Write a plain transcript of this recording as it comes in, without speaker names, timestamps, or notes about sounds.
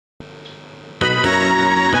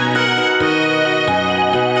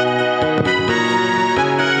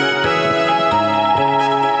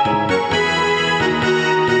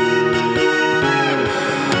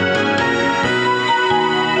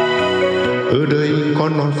古いこ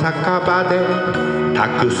の酒場でた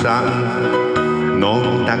くさん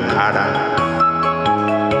飲んだか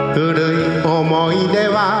ら古い思い出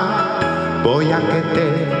はぼやけ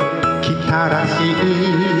てきたらしい。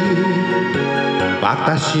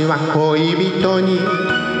私は恋人に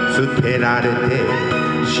捨てられて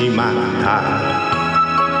しまった。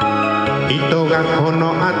人がこ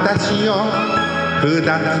の私を札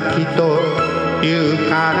付きと言う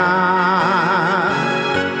から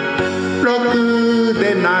ろく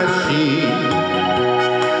でなし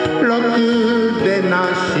ろくでな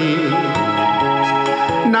し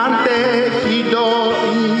なんてひど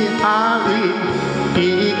い言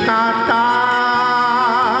い方。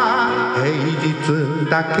平日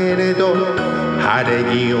だけれど晴れ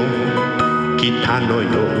着を着たのよ。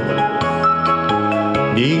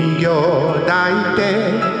人形抱いて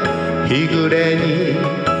日暮れに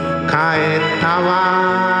帰ったわ。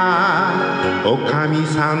おかみ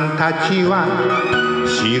さんたちは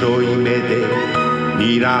白い目で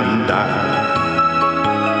睨んだ。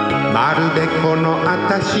まるでこの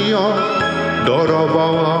私を泥棒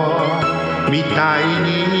みたいに。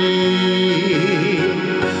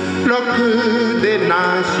ろくで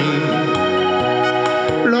なし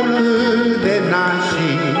ろくでなし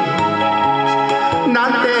なん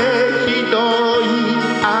てひどい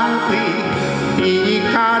言い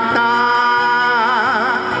方。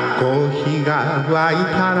コーヒーが沸い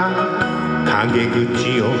たら陰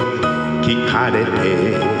口を聞かれて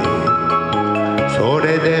それ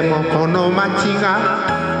でもこの街が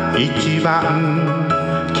一番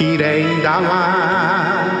綺麗だわ。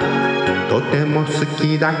とても好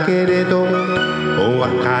きだけれどお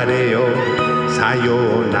別れよさよ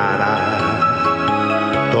うなら。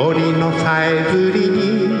鳥のさえずり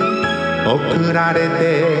に送られ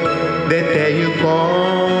て出て行こ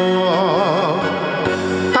う。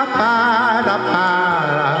パパラパ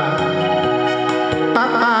ラパ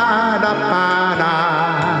パラパラ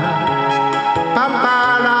パパ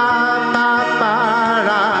ラパパラ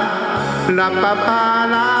ラパパ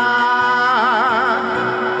ラ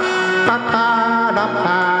パパラパ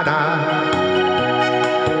ラ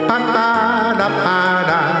パパラパ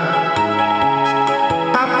ラ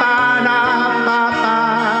パパラパパ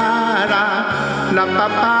ララパ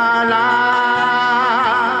パラ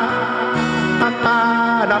パパ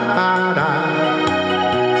ラパラ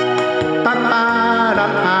パパ